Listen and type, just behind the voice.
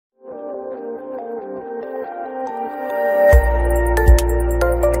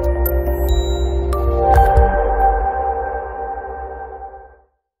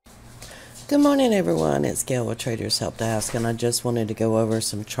Good morning, everyone. It's Gail with TradersHelpDesk, and I just wanted to go over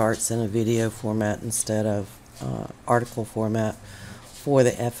some charts in a video format instead of article format for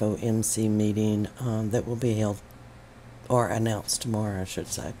the FOMC meeting that will be held or announced tomorrow, I should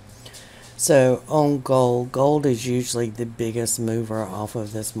say. So on gold is usually the biggest mover off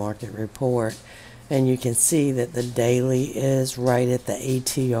of this market report, and you can see that the daily is right at the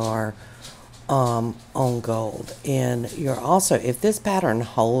ATR on gold. And you're also, if this pattern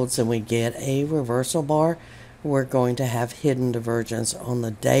holds and we get a reversal bar, we're going to have hidden divergence on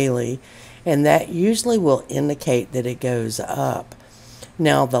the daily, and that usually will indicate that it goes up.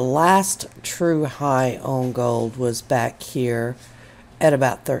 Now, the last true high on gold was back here at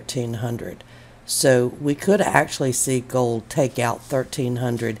about 1300, so we could actually see gold take out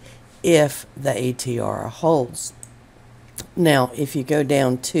 1300 if the ATR holds. Now, if you go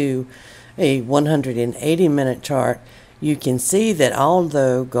down to a 180-minute chart, you can see that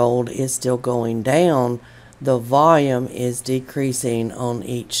although gold is still going down, the volume is decreasing on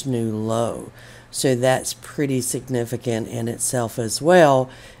each new low. So that's pretty significant in itself as well,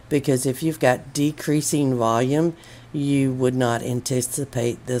 because if you've got decreasing volume, you would not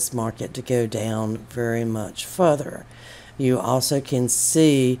anticipate this market to go down very much further. You also can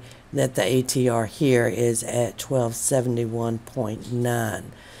see that the ATR here is at 1271.9.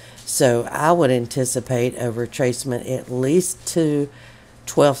 So I would anticipate a retracement at least to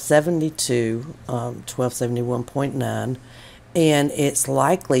 1272, 1271.9, and it's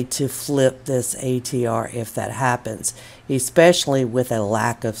likely to flip this ATR if that happens, especially with a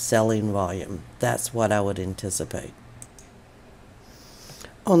lack of selling volume. That's what I would anticipate.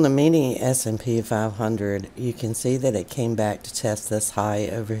 On the mini S&P 500, you can see that it came back to test this high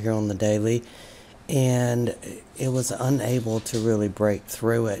over here on the daily, and it was unable to really break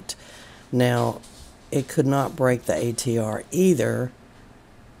through it. Now, it could not break the ATR either,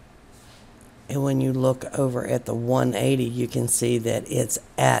 and when you look over at the 180, you can see that it's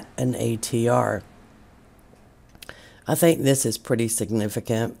at an ATR. I think this is pretty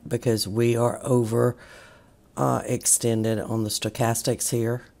significant because we are over extended on the stochastics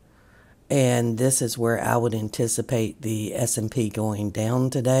here, and this is where I would anticipate the S&P going down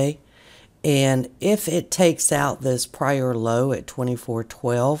today. And if it takes out this prior low at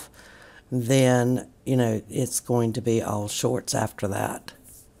 2412, then, you know, it's going to be all shorts after that.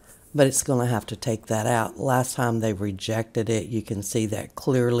 But it's going to have to take that out. Last time they rejected it, you can see that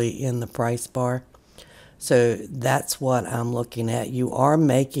clearly in the price bar. So that's what I'm looking at. You are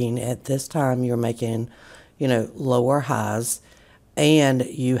making, at this time, you're making, you know, lower highs, and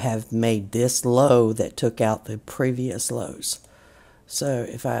you have made this low that took out the previous lows. So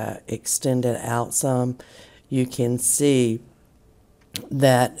if I extend it out some, you can see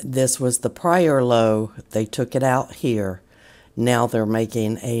that this was the prior low. They took it out here. Now they're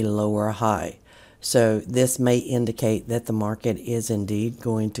making a lower high. So this may indicate that the market is indeed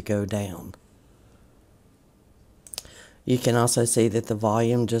going to go down. You can also see that the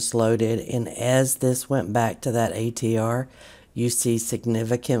volume just loaded, and as this went back to that ATR, you see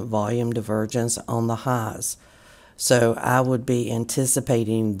significant volume divergence on the highs. So I would be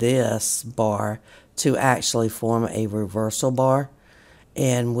anticipating this bar to actually form a reversal bar,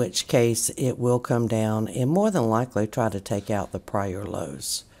 in which case it will come down and more than likely try to take out the prior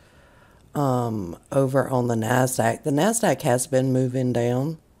lows. Over on the Nasdaq has been moving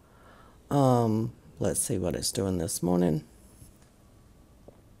down. Let's see what it's doing this morning.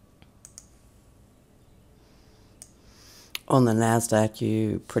 On the Nasdaq,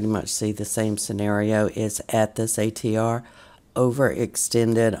 you pretty much see the same scenario. It's at this ATR,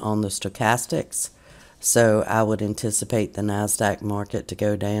 overextended on the stochastics. So I would anticipate the Nasdaq market to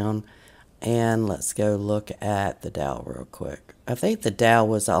go down. And let's go look at the Dow real quick. I think the Dow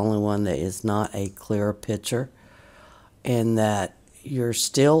was the only one that is not a clear picture, in that you're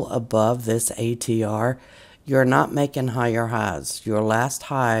still above this ATR. You're not making higher highs. Your last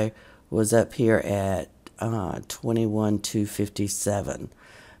high was up here at 21,257.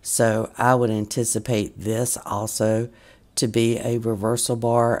 So I would anticipate this also to be a reversal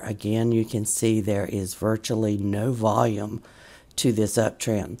bar. Again, you can see there is virtually no volume to this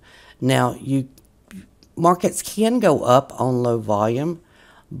uptrend. Now, markets can go up on low volume,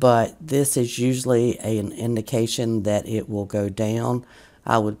 but this is usually an indication that it will go down.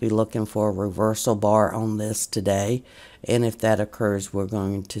 I would be looking for a reversal bar on this today, and if that occurs, we're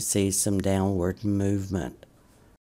going to see some downward movement.